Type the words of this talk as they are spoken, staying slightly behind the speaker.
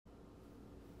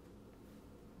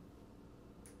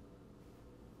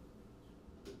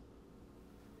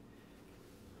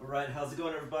Alright, how's it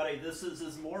going, everybody? This is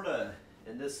Ismortah,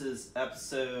 and this is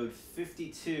episode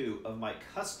 52 of my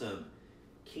custom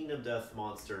Kingdom Death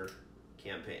Monster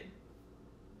campaign.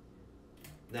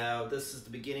 Now, this is the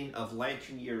beginning of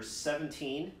Lantern Year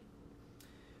 17,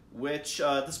 which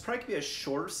this probably could be a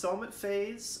shorter settlement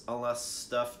phase, unless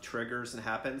stuff triggers and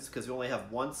happens, because we only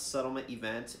have one settlement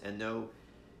event and no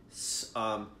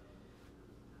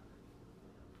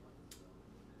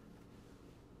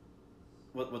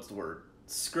what's the word?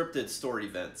 Scripted story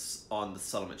events on the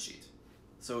settlement sheet.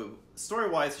 So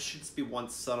story-wise, it should just be one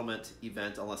settlement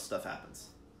event unless stuff happens.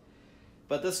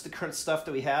 But this is the current stuff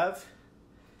that we have.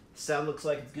 Sound looks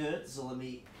like it's good, so let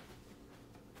me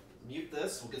mute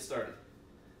this. We'll get started.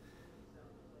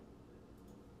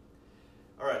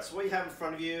 Alright, so what you have in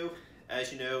front of you,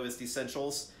 as you know, is the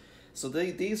essentials. So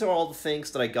these are all the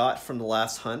things that I got from the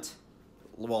last hunt,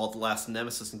 well, the last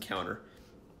Nemesis Encounter.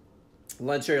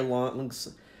 Legendary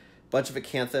lungs, bunch of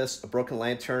acanthus, a broken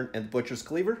lantern, and the butcher's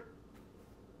cleaver.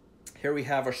 Here we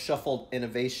have our shuffled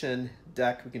innovation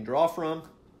deck we can draw from,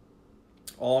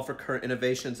 all of our current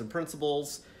innovations and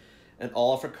principles, and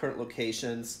all of our current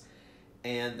locations,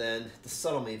 and then the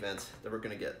settlement event that we're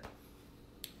going to get.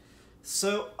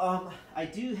 So I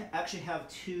do actually have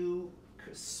two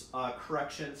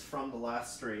corrections from the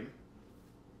last stream.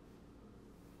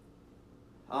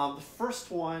 The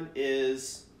first one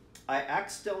is I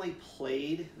accidentally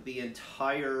played the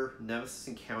entire Nemesis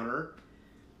Encounter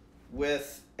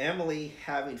with Emily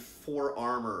having 4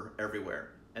 armor everywhere,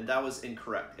 and that was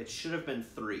incorrect. It should have been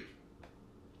 3,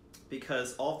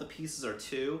 because all of the pieces are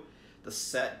 2. The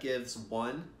set gives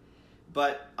 1,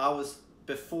 but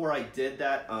before I did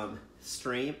that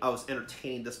stream, I was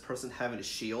entertaining this person having a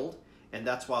shield, and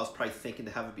that's why I was probably thinking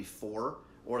to have it be 4,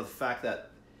 or the fact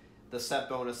that the set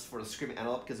bonus for the Screaming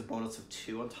Antelope gives a bonus of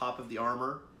 2 on top of the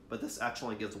armor, but this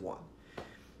actually only gives 1.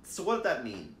 So what did that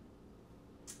mean?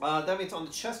 That means on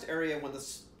the chest area, when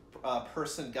this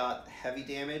person got heavy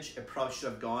damage, it probably should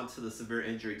have gone to the severe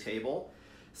injury table.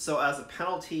 So as a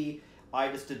penalty, I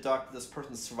just deducted this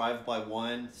person's survival by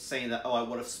 1, saying that, oh, I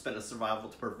would have spent a survival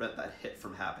to prevent that hit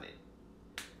from happening.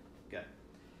 Okay.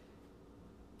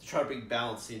 To try to bring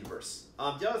balance to the universe.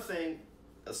 The other thing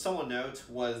someone note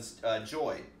was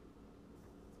Joy.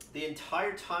 The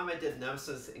entire time I did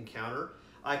Nemesis Encounter,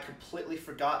 I completely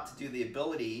forgot to do the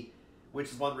ability, which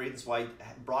is one of the reasons why I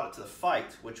brought it to the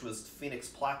fight, which was Phoenix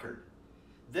Placard.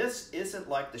 This isn't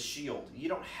like the shield. You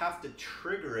don't have to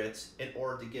trigger it in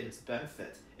order to get its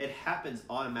benefit. It happens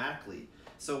automatically.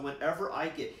 So whenever I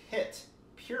get hit,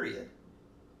 period,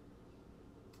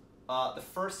 the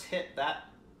first hit that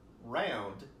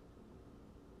round,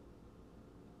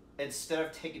 instead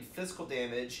of taking physical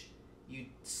damage, you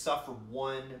suffer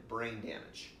 1 brain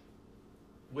damage,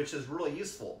 which is really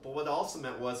useful. But what it also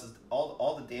meant was is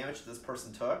all the damage this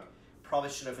person took probably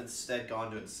should have instead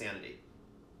gone to insanity,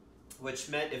 which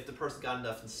meant if the person got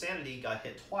enough insanity, got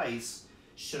hit twice,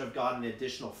 should have gotten an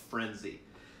additional frenzy.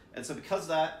 And so because of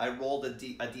that, I rolled a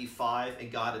D5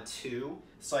 and got a 2,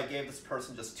 so I gave this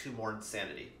person just 2 more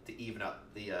insanity to even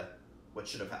out the what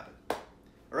should have happened.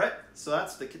 All right, so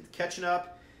that's the catching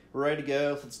up. We're ready to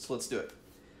go. Let's do it.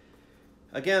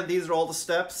 Again, these are all the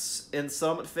steps in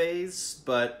settlement phase,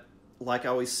 but like I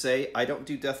always say, I don't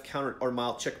do death counter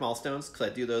or check milestones because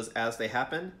I do those as they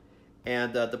happen.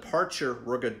 And departure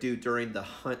we're going to do during the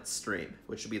hunt stream,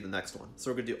 which will be the next one. So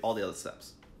we're going to do all the other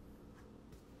steps.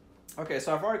 Okay,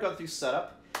 so I've already gone through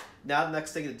setup. Now the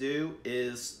next thing to do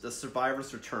is the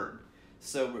survivor's return.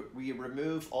 So we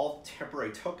remove all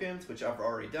temporary tokens, which I've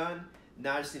already done.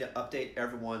 Now I just need to update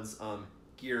everyone's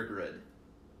gear grid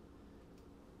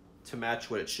to match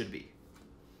what it should be,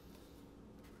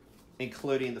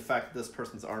 including the fact that this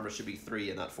person's armor should be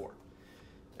 3 and not 4.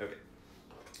 Okay.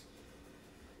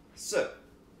 So,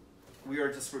 we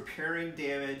are just repairing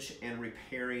damage and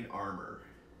repairing armor.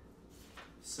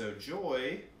 So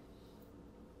Joy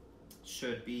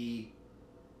should be,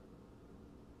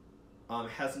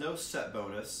 has no set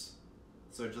bonus,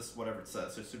 so just whatever it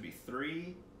says. So it should be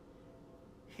 3,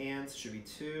 hands should be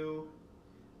 2,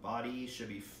 body should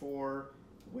be 4,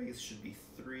 waist should be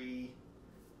 3,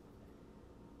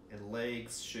 and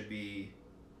legs should be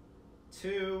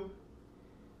 2.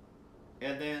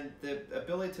 And then the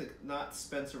ability to not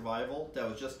spend survival, that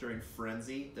was just during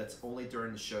Frenzy, that's only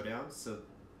during the Showdown, so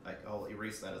I'll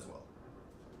erase that as well.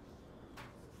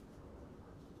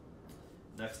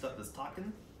 Next up is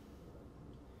Taken,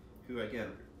 who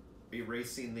again,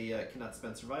 erasing the cannot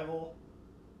spend survival.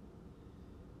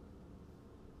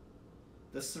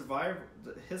 His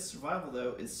survival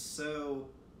though is so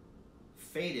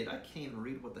faded, I can't even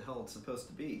read what the hell it's supposed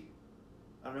to be.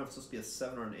 I don't know if it's supposed to be a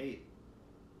 7 or an 8.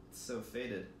 It's so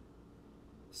faded.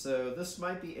 So this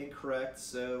might be incorrect,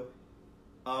 so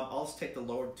I'll just take the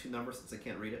lower two numbers since I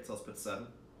can't read it, so I'll put 7.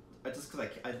 Just because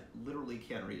I literally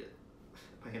can't read it.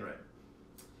 My handwriting.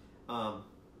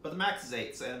 But the max is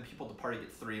 8, so, and people at the party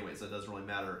get 3 anyway, so it doesn't really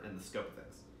matter in the scope of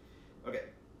things. Okay,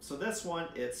 so this one,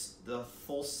 it's the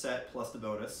full set plus the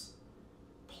bonus,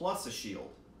 plus a shield.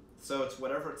 So it's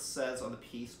whatever it says on the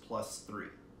piece plus 3.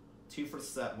 2 for the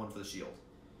set, 1 for the shield.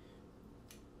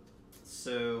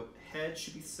 So head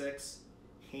should be 6,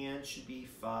 hand should be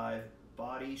 5,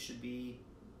 body should be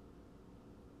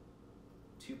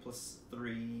 2 plus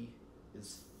 3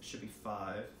 should be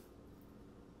 5.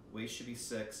 Waist should be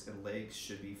 6, and legs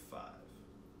should be 5.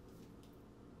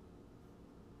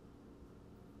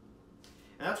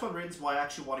 And that's one reason why I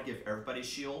actually want to give everybody a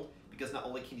shield, because not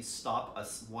only can you stop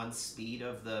one speed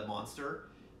of the monster,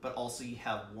 but also you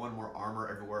have 1 more armor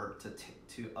everywhere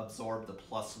to absorb the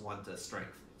 +1 to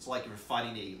strength. So like if you're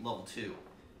fighting a level 2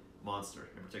 monster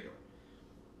in particular.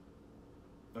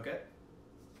 Okay.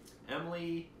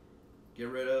 Emily, get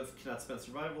rid of cannot spend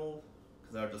survival,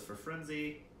 because that was just for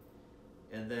frenzy.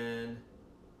 And then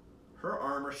her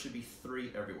armor should be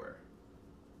 3 everywhere.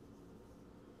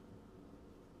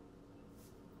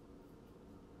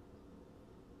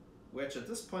 Which at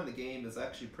this point in the game is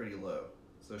actually pretty low.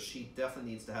 So she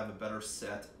definitely needs to have a better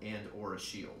set and or a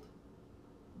shield.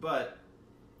 But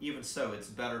even so, it's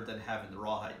better than having the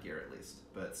rawhide gear at least.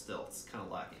 But still, it's kind of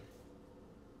lacking.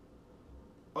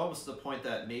 Almost to the point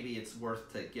that maybe it's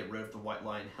worth to get rid of the White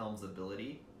Lion Helm's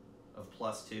ability of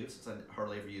 +2, since I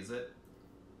hardly ever use it.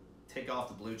 Take off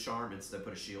the blue charm, instead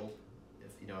put a shield,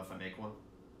 if I make one.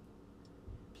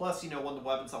 Plus, one of the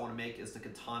weapons I want to make is the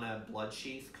Katana Blood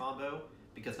Sheath combo,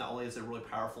 because not only is it a really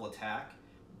powerful attack,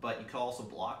 but you can also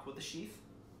block with the sheath.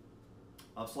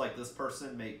 So like this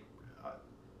person,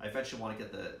 I eventually want to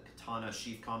get the Katana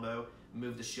Sheath combo,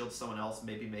 move the shield to someone else,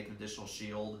 maybe make an additional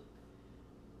shield.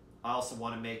 I also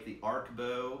want to make the Arc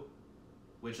Bow,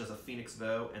 which is a Phoenix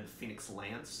Bow, and the Phoenix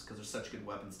Lance, because they're such good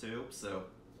weapons too, so...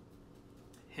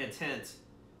 Hint, hint,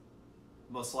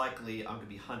 most likely I'm going to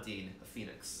be hunting a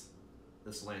Phoenix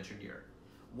this lantern year.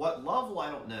 What level,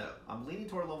 I don't know. I'm leaning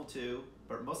toward level 2,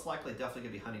 but most likely definitely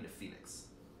going to be hunting a Phoenix.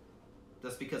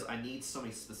 That's because I need so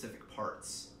many specific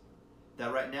parts.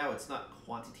 That right now, it's not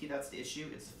quantity that's the issue,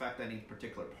 it's the fact that I need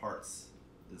particular parts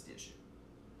is the issue.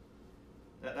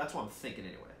 That's what I'm thinking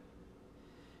anyway.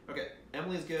 Okay,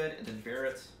 Emily's good, and then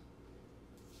Barrett.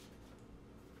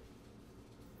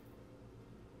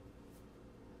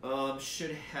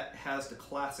 Has the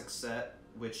classic set,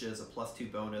 which is a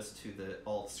 +2 bonus to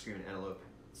all the Screaming Antelope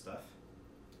stuff.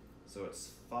 So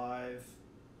it's 5,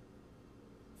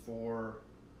 4,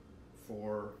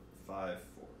 4, 5,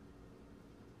 4.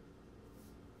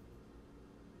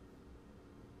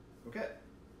 Okay.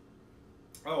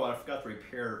 Oh, I forgot to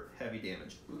repair heavy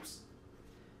damage. Oops.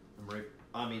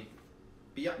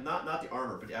 Not the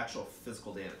armor, but the actual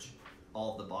physical damage.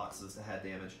 All of the boxes that had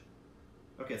damage.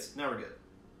 Okay, so now we're good.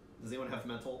 Does anyone have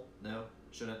mental? No?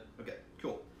 Shouldn't? Okay,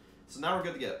 cool. So now we're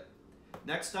good to go.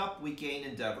 Next up, we gain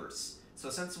endeavors. So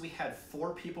since we had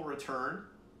 4 people return,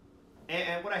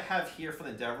 and what I have here for the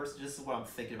endeavors, this is what I'm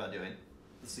thinking about doing.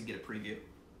 Just to get a preview.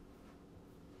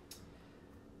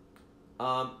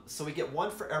 So we get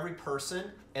 1 for every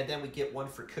person, and then we get 1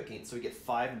 for cooking. So we get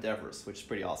 5 endeavors, which is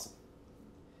pretty awesome.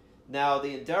 Now,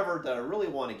 the endeavor that I really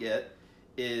want to get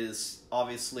is,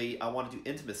 obviously, I want to do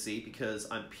intimacy because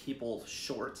I'm people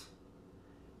short.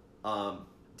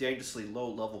 Dangerously low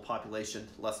level population,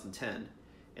 less than 10.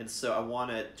 And so I want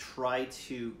to try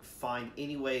to find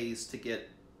any ways to get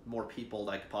more people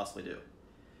that I could possibly do.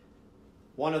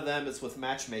 One of them is with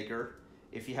Matchmaker,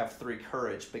 if you have 3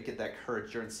 courage, but get that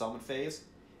courage during settlement phase.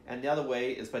 And the other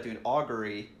way is by doing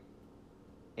augury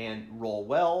and roll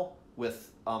well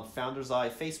with Founder's Eye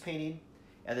face painting.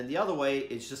 And then the other way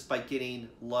is just by getting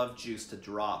love juice to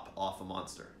drop off a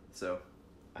monster. So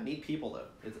I need people though.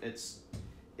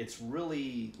 It's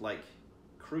really like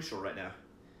crucial right now.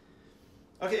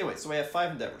 Okay, anyway, so we have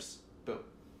 5 endeavors. Boom.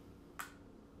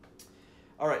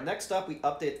 All right, next up we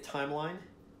update the timeline,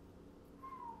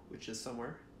 which is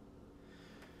somewhere.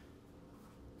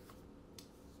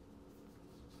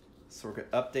 So we're going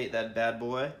to update that bad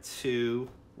boy to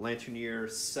Lantern Year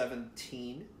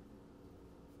 17.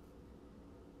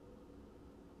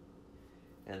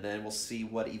 And then we'll see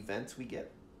what event we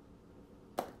get,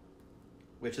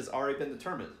 which has already been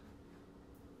determined.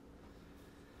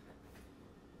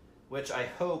 Which I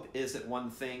hope isn't one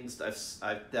of the things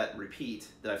that repeat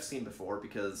that I've seen before,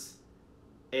 because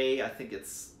A, I think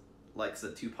it's like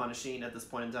too punishing at this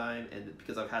point in time, and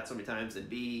because I've had so many times, and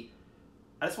B,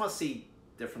 I just want to see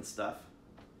different stuff.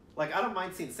 Like, I don't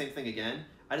mind seeing the same thing again.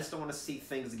 I just don't want to see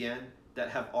things again that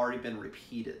have already been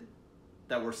repeated,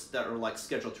 that are like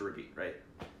scheduled to repeat, right?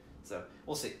 So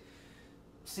we'll see.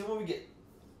 See what we get.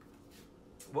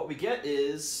 What we get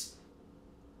is,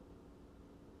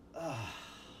 are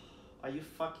you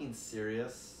fucking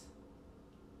serious?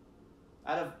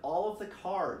 Out of all of the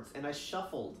cards, and I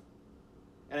shuffled,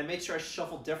 and I made sure I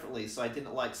shuffled differently so I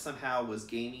didn't like somehow was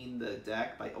gaming the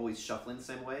deck by always shuffling the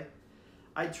same way.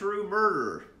 I drew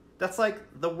murder. That's like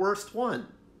the worst one.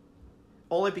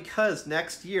 Only because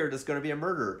next year there's going to be a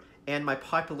murder, and my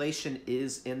population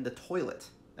is in the toilet,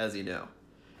 as you know.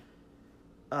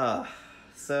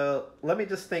 So let me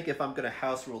just think if I'm going to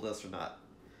house rule this or not.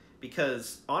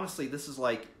 Because honestly, this is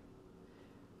like,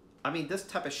 I mean, this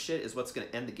type of shit is what's going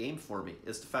to end the game for me.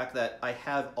 Is the fact that I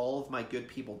have all of my good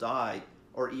people die,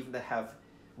 or even that have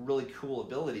really cool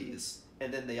abilities,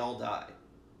 and then they all die.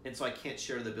 And so I can't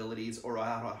share the abilities, or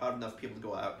I don't have enough people to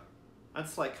go out. I'm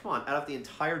just like, come on, out of the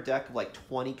entire deck of like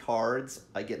 20 cards,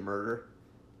 I get murder?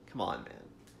 Come on, man.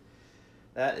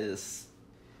 That is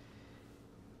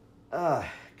kind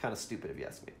of stupid if you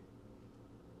ask me.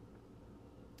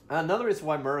 Another reason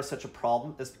why murder is such a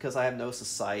problem is because I have no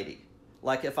society.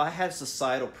 Like, if I had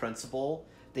societal principle,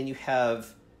 then you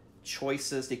have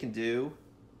choices you can do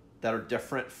that are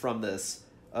different from this,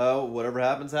 oh, whatever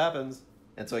happens, happens.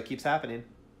 And so it keeps happening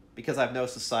because I have no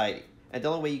society. And the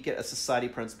only way you get a society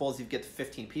principle is you get to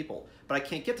 15 people. But I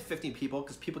can't get to 15 people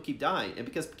because people keep dying. And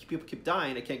because people keep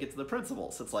dying, I can't get to the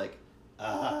principle. So it's like,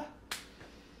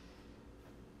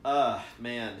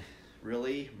 man,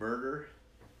 really? Murder?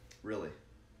 Really?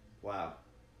 Wow.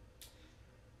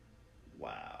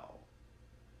 Wow.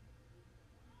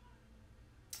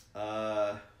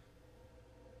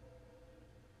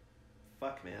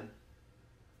 Fuck, man.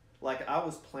 Like, I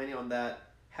was planning on that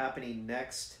happening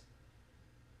next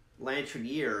Lantern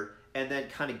year, and then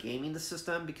kind of gaming the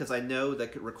system because I know the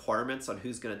requirements on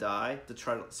who's gonna die to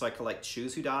try to, so I can like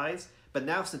choose who dies. But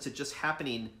now since it's just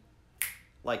happening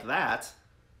like that,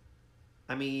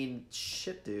 I mean,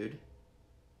 shit, dude.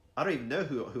 I don't even know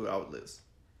who I would lose.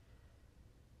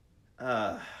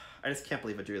 I just can't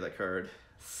believe I drew that card.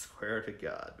 Swear to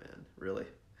God, man. Really?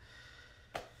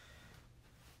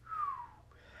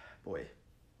 Boy.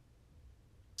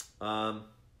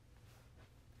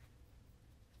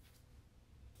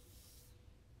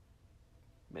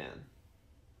 Man.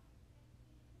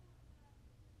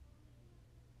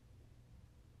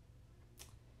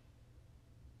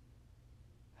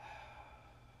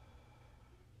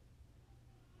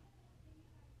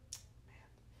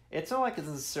 It's not like it's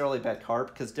necessarily a bad card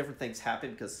because different things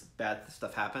happen because bad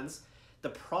stuff happens. The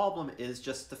problem is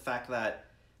just the fact that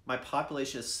my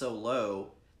population is so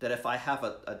low that if I have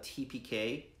a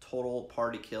TPK, total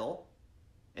party kill,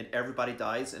 and everybody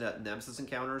dies in a Nemesis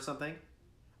encounter or something,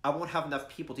 I won't have enough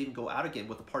people to even go out again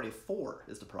with a party of 4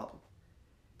 is the problem.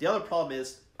 The other problem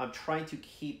is I'm trying to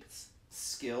keep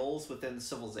skills within the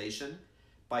civilization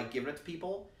by giving it to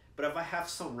people, but if I have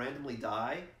someone randomly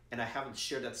die and I haven't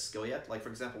shared that skill yet, like for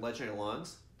example Legendary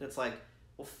Lungs, then it's like,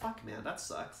 well fuck man, that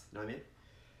sucks. You know what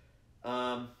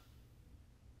I mean?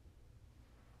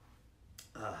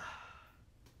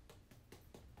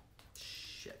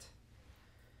 Shit.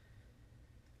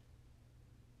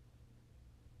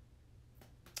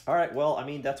 Alright, well, I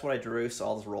mean, that's what I drew, so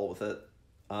I'll just roll with it.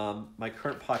 My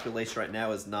current population right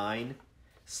now is 9.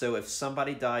 So if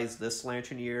somebody dies this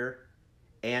Lantern year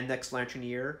and next Lantern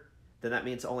year, then that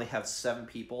means I only have 7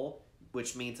 people,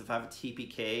 which means if I have a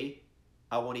TPK,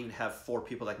 I won't even have 4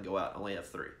 people that can go out. I only have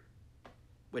 3,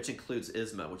 which includes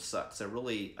Isma, which sucks. So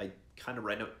really, I kind of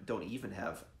right now don't even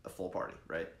have a full party,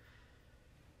 right?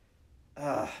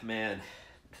 Man.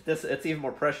 It's even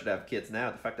more pressure to have kids now.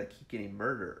 The fact that I keep getting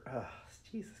murder.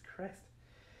 Jesus Christ.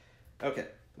 Okay,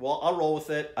 well, I'll roll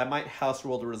with it. I might house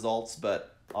rule the results,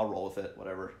 but I'll roll with it.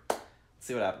 Whatever. Let's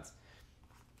see what happens.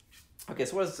 Okay,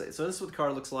 so what does it say? So this is what the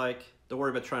card looks like. Don't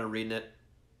worry about trying to read it.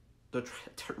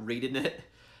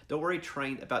 Don't worry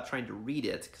about trying to read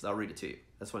it, because I'll read it to you.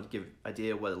 I just want to give an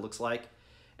idea of what it looks like.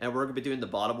 And we're going to be doing the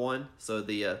bottom one. So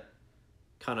the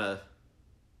kind of,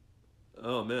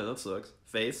 oh man, that sucks,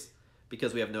 face,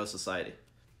 because we have no society.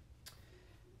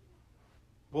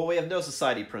 Well, we have no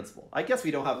society principle. I guess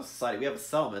we don't have a society. We have a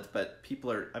settlement, but people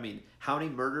are, I mean, how many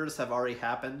murders have already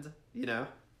happened, you know?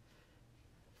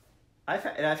 I've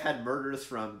had murders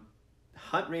from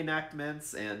hunt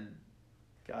reenactments and,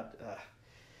 God,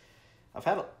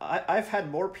 I've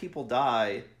had more people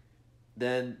die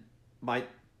than my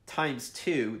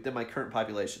 ×2 than my current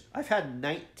population. I've had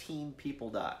 19 people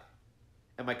die,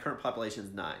 and my current population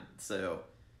is 9. So,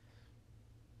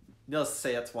 needless to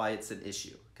say, that's why it's an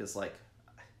issue, because like,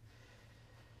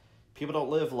 People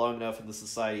don't live long enough in the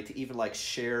society to even like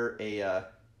share a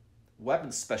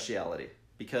weapons speciality,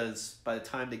 because by the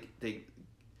time they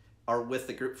are with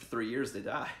the group for 3 years, they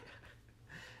die.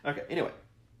 Okay, anyway.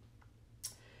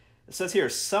 It says here,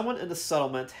 someone in the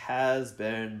settlement has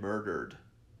been murdered.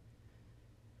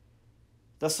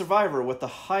 The survivor with the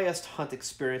highest hunt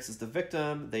experience is the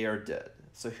victim. They are dead.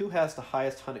 So who has the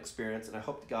highest hunt experience? And I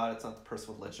hope to God it's not the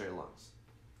person with legendary lungs.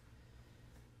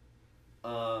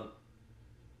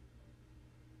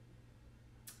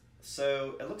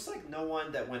 So it looks like no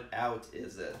one that went out,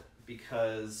 is it?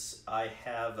 Because I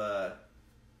have other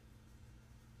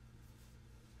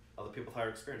people with higher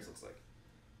experience, looks like.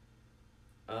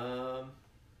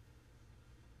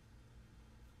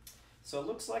 So it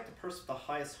looks like the person with the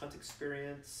highest hunt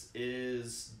experience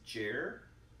is Jer,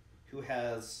 who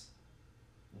has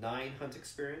 9 hunt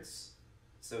experience.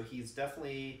 So he's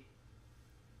definitely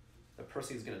the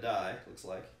person who's going to die, looks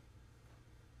like.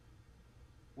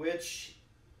 Which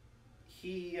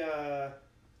he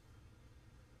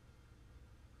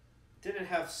didn't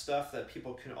have stuff that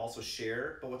people can also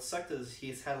share, but what sucked is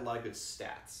he's had a lot of good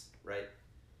stats, right?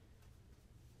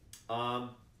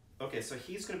 Okay, so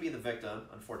he's going to be the victim,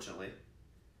 unfortunately.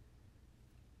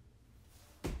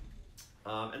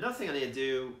 Another thing I need to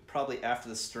do probably after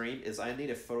the stream is I need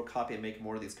to photocopy and make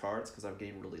more of these cards because I'm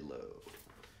getting really low.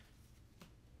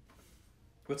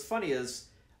 What's funny is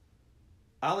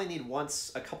I only need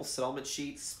a couple settlement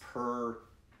sheets per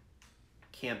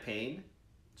campaign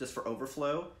just for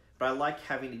overflow, but I like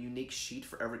having a unique sheet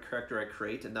for every character I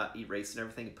create and not erasing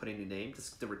everything and putting a new name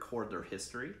just to record their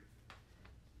history.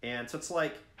 And so it's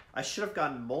like I should have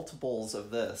gotten multiples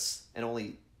of this and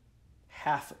only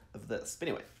half of this. But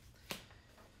anyway,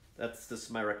 this is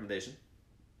my recommendation.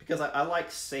 Because I like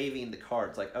saving the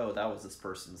cards, like, oh, that was this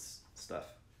person's stuff.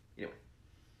 Anyway.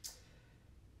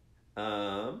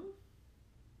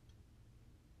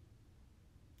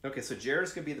 Okay, so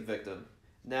Jared's going to be the victim.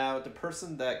 Now, the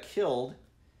person that killed,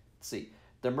 let's see,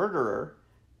 the murderer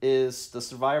is the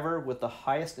survivor with the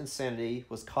highest insanity,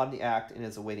 was caught in the act, and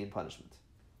is awaiting punishment.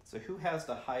 So who has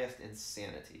the highest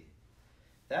insanity?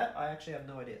 That I actually have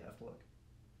no idea. I have to look.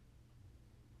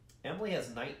 Emily has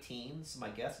 19, so my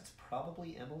guess it's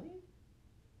probably Emily.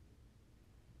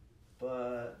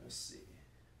 But we'll see.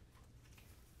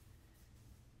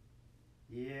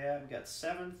 Yeah, we've got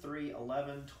 7, 3,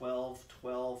 11, 12,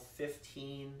 12,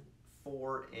 15,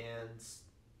 4, and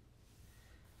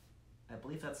I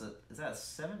believe is that a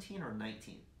 17 or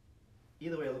 19?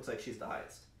 Either way, it looks like she's the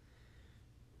highest.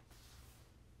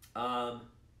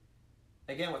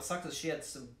 Again, what sucks is she had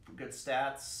some good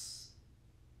stats.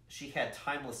 She had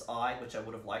Timeless Eye, which I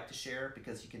would have liked to share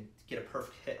because you can get a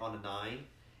perfect hit on a 9.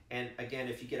 And again,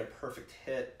 if you get a perfect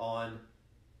hit on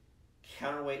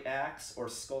Counterweight Axe or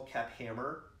Skullcap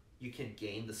Hammer, you can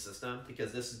game the system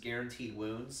because this is guaranteed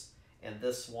wounds, and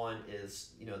this one is,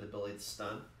 the ability to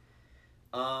stun.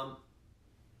 I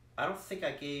don't think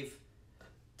I gave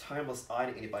Timeless Eye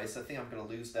to anybody, so I think I'm going to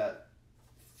lose that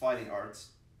Fighting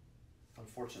Arts,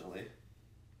 unfortunately.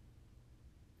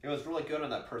 It was really good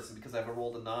on that person because if I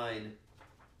rolled a 9,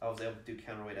 I was able to do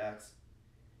Counterweight Axe.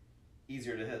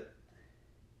 Easier to hit.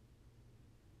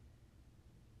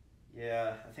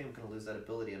 Yeah, I think I'm going to lose that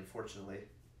ability, unfortunately.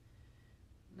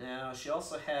 Now, she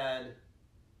also had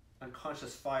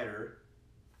Unconscious Fighter,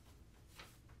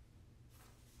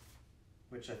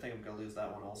 which I think I'm going to lose that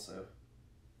one also.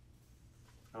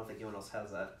 I don't think anyone else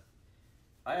has that.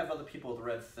 I have other people with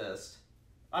Red Fist.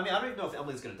 I mean, I don't even know if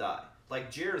Emily's going to die. Like,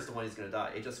 Jer is the one who's going to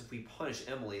die. It just, if we punish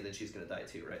Emily, then she's going to die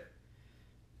too, right?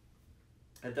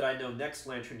 And then I know next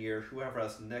Lantern Year, whoever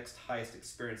has the next highest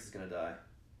experience is going to die.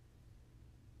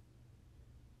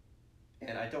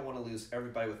 And I don't want to lose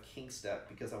everybody with King Step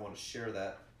because I want to share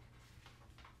that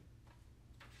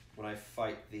when I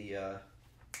fight the... Of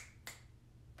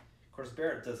course,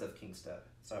 Barrett does have King Step,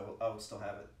 so I will still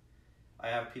have it. I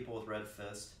have people with Red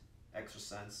Fist, Extra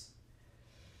Sense.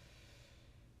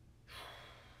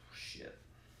 Shit.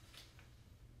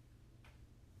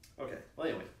 Okay, well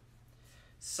anyway.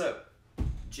 So,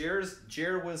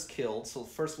 Jer was killed, so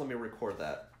first let me record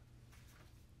that.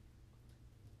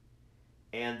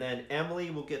 And then Emily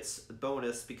will get a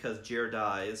bonus because Jer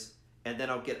dies, and then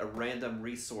I'll get a random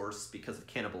resource because of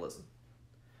cannibalism.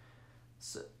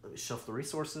 So let me shuffle the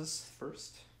resources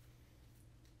first.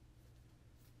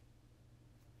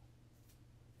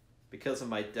 Because of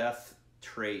my death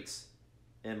trait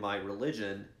and my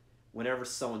religion, whenever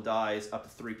someone dies, up to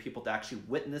 3 people to actually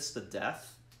witness the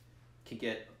death can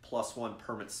get +1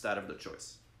 permanent stat of their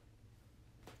choice.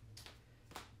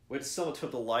 Which is similar to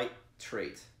the light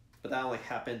trait. But that only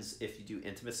happens if you do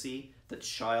intimacy. The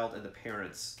child and the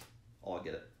parents all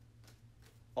get it.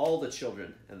 All the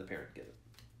children and the parent get it.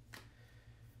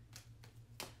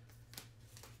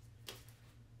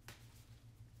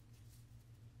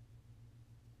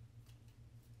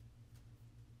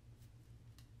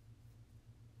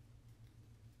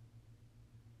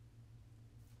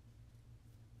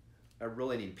 I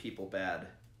really need people bad.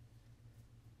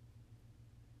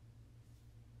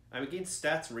 I mean, getting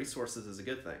stats and resources is a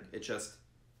good thing. It's just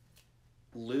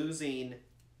losing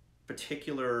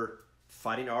particular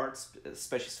fighting arts,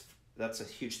 especially that's a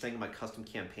huge thing in my custom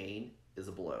campaign, is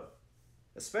a blow.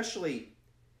 Especially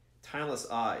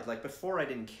Timeless Eye. Like before I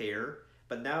didn't care,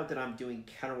 but now that I'm doing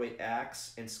Counterweight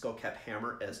Axe and Skullcap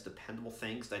Hammer as dependable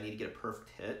things that I need to get a perfect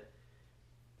hit,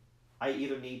 I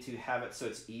either need to have it so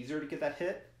it's easier to get that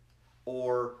hit,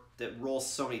 or that rolls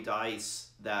so many dice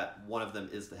that one of them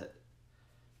is the hit.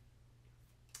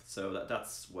 So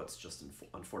that's what's just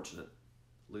unfortunate,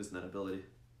 losing that ability.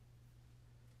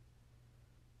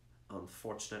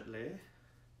 Unfortunately.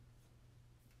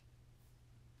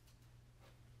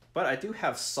 But I do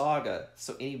have Saga,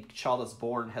 so any child that's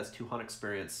born has 200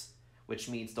 experience, which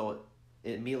means they'll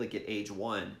immediately get age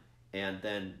 1, and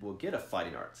then we'll get a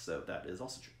fighting art, so that is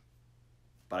also true.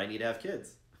 But I need to have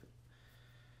kids.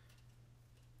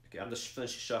 Okay, I'm just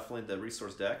finished shuffling the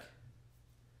resource deck.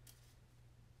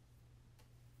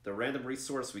 The random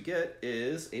resource we get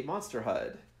is a Monster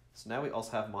Hide. So now we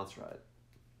also have Monster Hide.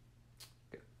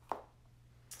 Okay.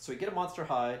 So we get a Monster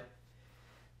Hide.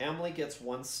 Emily gets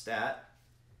 1 stat.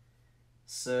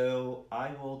 So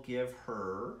I will give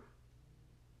her...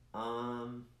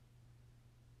 I'll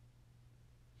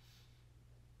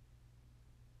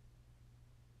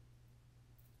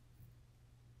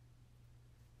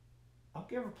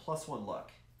give her +1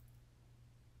 luck.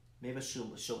 Maybe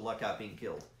she'll luck out being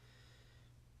killed.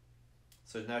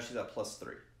 So now she's at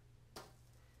 +3.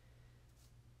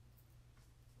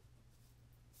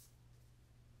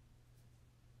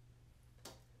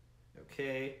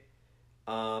 Okay.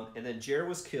 And then Jer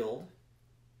was killed.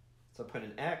 So I put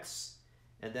an X,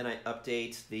 and then I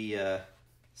update the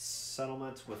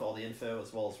settlement with all the info,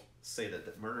 as well as say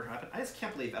that murder happened. I just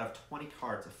can't believe out of 20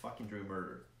 cards I fucking drew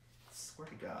murder. I swear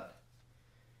to God.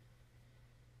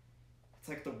 It's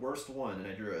like the worst one, and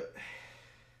I drew it.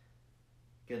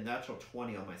 Get a natural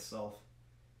 20 on myself.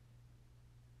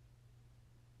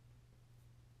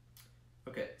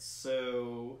 Okay,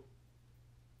 so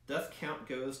death count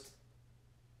goes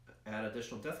to add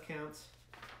additional death count.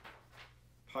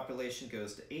 Population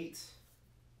goes to 8.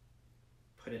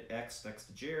 Put an X next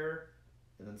to Jer,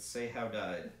 and then say how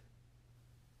died.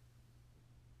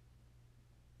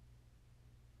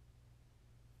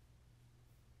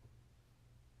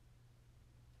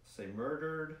 Say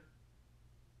murdered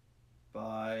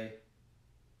by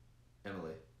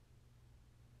Emily.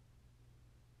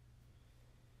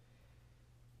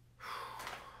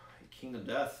 Kingdom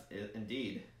Death,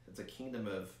 indeed. It's a kingdom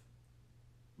of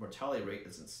mortality rate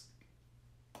isn't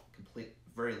complete,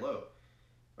 very low.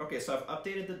 Okay, so I've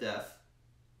updated the death,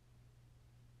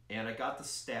 and I got the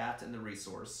stat and the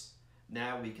resource.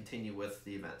 Now we continue with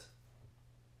the event.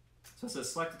 So it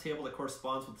says select a table that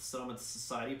corresponds with the settlement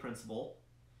society principle,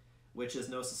 which is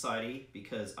no society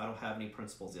because I don't have any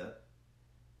principles yet.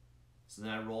 So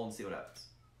then I roll and see what happens.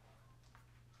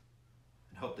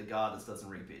 And hope to God this doesn't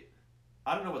repeat.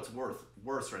 I don't know what's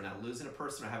worse right now, losing a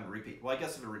person or having a repeat. Well, I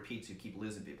guess if it repeats, you keep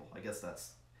losing people. I guess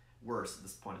that's worse at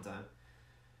this point in time.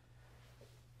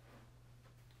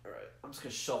 All right, I'm just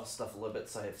going to shuffle stuff a little bit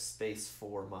so I have space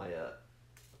for my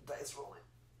dice rolling.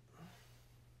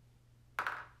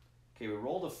 Okay, we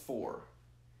rolled a 4.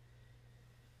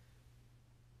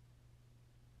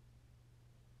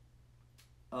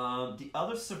 The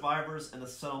other survivors in the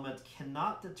settlement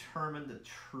cannot determine the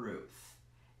truth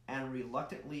and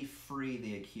reluctantly free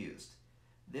the accused.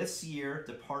 This year,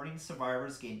 departing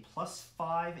survivors gain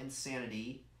 +5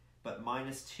 insanity, but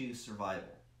 -2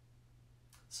 survival.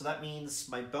 So that means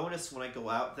my bonus when I go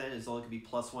out then is only going to be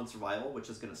 +1 survival, which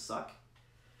is going to suck.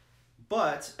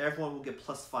 But everyone will get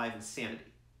 +5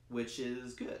 insanity, which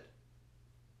is good.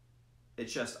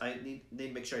 It's just, I need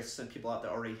to make sure I send people out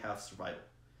that already have survival.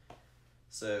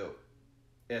 So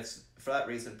it's, for that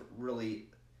reason, really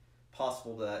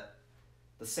possible that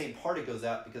the same party goes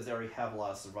out because they already have a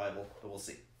lot of survival, but we'll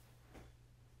see.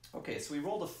 Okay, so we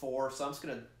rolled a 4, so I'm just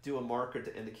going to do a marker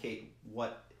to indicate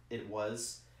what it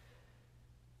was.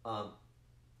 So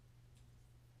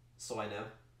I know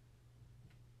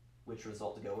which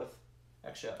result to go with.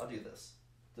 Actually, I'll do this.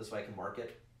 This way I can mark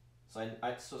it. So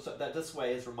so that this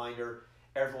way, as a reminder,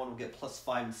 everyone will get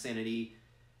 +5 insanity,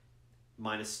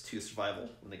 -2 survival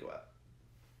when they go out.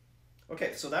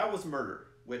 Okay, so that was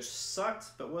murder, which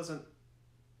sucked, but wasn't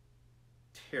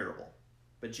terrible.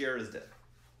 But Jared is dead.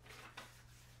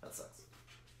 That sucks.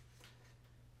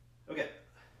 Okay.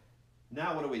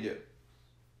 Now what do?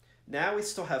 Now we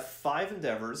still have 5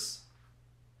 endeavors.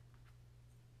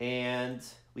 And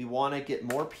we want to get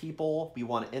more people. We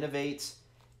want to innovate.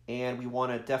 And we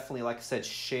want to definitely, like I said,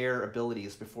 share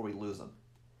abilities before we lose them.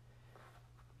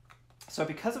 So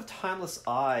because of Timeless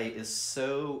Eye is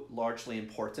so largely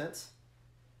important,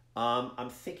 I'm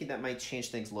thinking that might change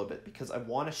things a little bit because I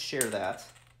want to share that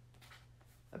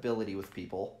ability with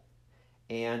people.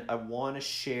 And I want to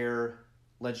share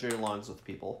Legendary Lungs with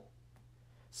people.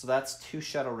 So that's 2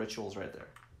 Shadow Rituals right there.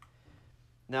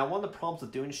 Now, one of the problems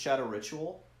with doing Shadow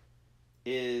Ritual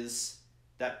is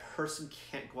that person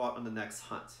can't go out on the next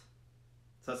hunt.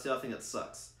 So that's the other thing that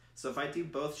sucks. So if I do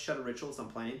both Shadow Rituals I'm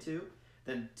planning to,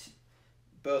 then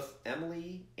both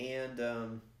Emily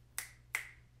and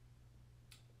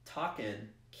Taken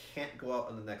can't go out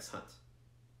on the next hunt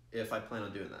if I plan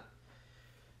on doing that.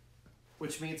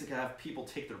 Which means I can have people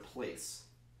take their place.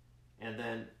 And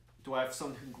then, do I have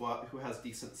someone who can go out who has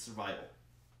decent survival?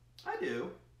 I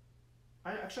do.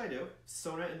 I do.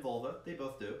 Sona and Volva, they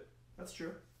both do. That's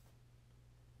true.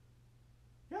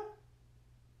 Yeah.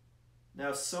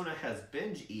 Now, Sona has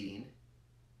binge eating.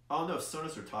 Oh no,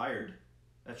 Sona's retired.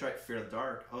 That's right, Fear of the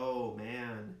Dark. Oh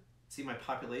man. See, my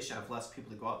population, I have less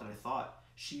people to go out than I thought.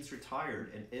 She's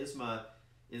retired, and Isma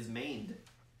is mained.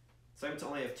 So I have to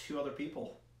only have 2 other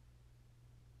people.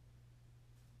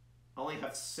 I only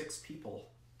have 6 people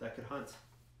that could hunt.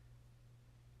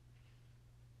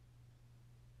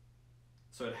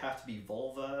 So it'd have to be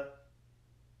Volva,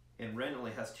 and Ren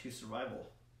only has 2 survival.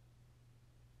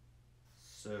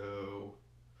 So,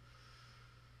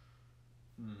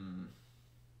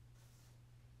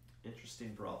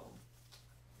 interesting problem.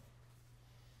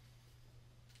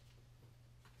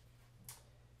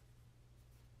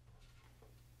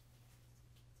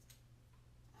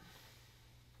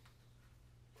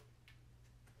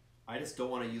 I just don't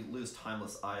want to lose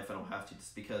Timeless Eye if I don't have to,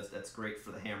 just because that's great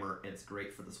for the hammer and it's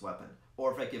great for this weapon.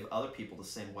 Or if I give other people the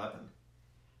same weapon.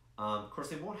 Of course,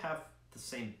 they won't have the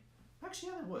same...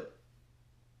 Actually, yeah, they would.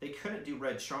 They couldn't do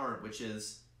Red Charm, which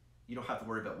is you don't have to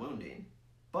worry about wounding.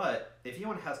 But if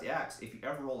anyone has the axe, if you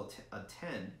ever roll a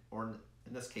 10, or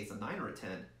in this case a 9 or a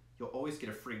 10, you'll always get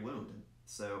a free wound.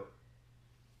 So,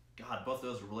 God, both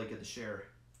of those are really good to share.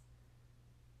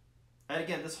 And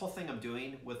again, this whole thing I'm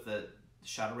doing with the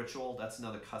Shadow Ritual, that's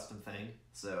another custom thing,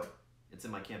 so it's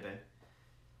in my campaign.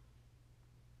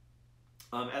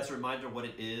 As a reminder, what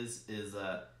it is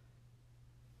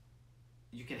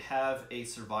you can have a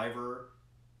survivor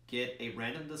get a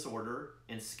random disorder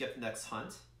and skip the next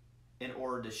hunt in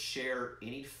order to share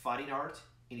any fighting art,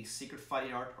 any secret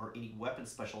fighting art, or any weapon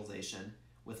specialization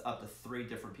with up to 3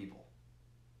 different people.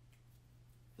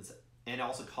 That's it. And it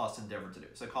also costs Endeavor to do.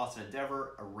 So it costs an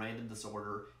Endeavor, a random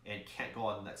disorder, and can't go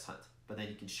on the next hunt. But then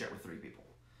you can share it with 3 people.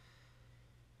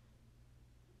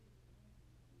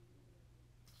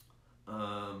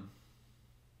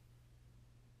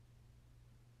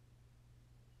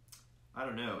 I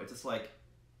don't know. It's just like,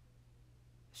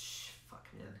 fuck,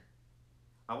 man.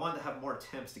 I wanted to have more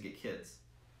attempts to get kids,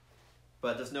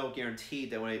 but there's no guarantee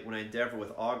that when I endeavor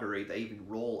with augury, they even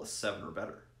roll a 7 or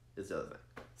better. Is the other thing.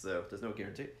 So there's no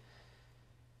guarantee.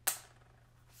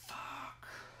 Fuck.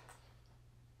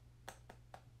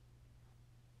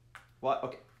 Well,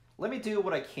 okay. Let me do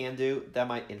what I can do. That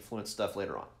might influence stuff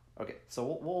later on. Okay,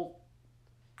 so we'll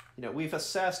we've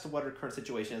assessed what our current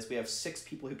situation is. We have 6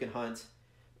 people who can hunt.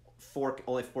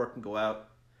 Only 4 can go out.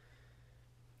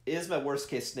 Isma, worst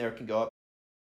case scenario, can go